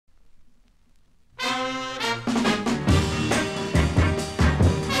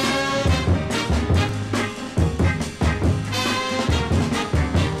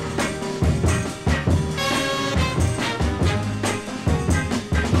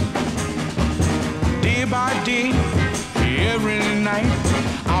by day, every night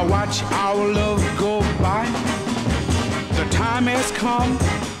I watch our love go by. The time has come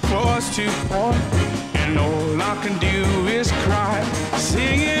for us to part, and all I can do is cry,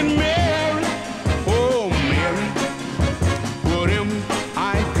 singing Mary, oh Mary, what am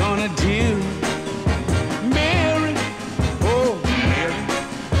I gonna do? Mary, oh Mary,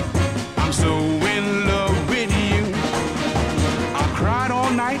 I'm so in love with you. I cried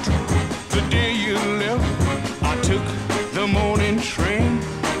all night the day you left. I took the morning train.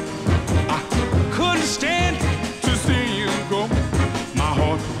 I couldn't stand to see you go. My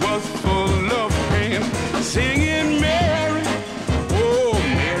heart was full of pain, singing Mary, oh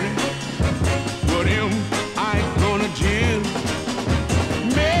Mary, what am I gonna do?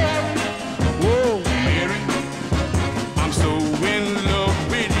 Mary, oh Mary, I'm so in love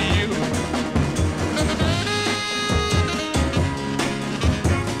with you.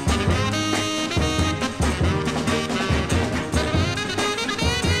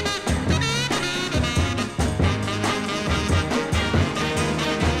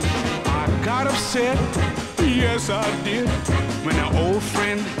 Got upset, yes I did, when an old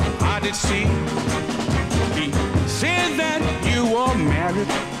friend I did see. He said that you were married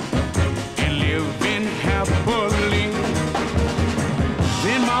and living happily.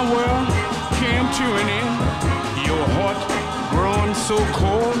 Then my world came to an end, your heart grown so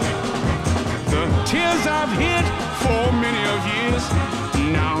cold. The tears I've hid for many of years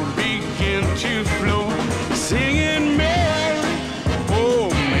now begin to flow, singing Mary, oh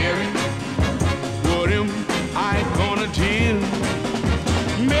Mary, what am I gonna do?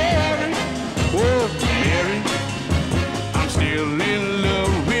 Mary, oh Mary, I'm still in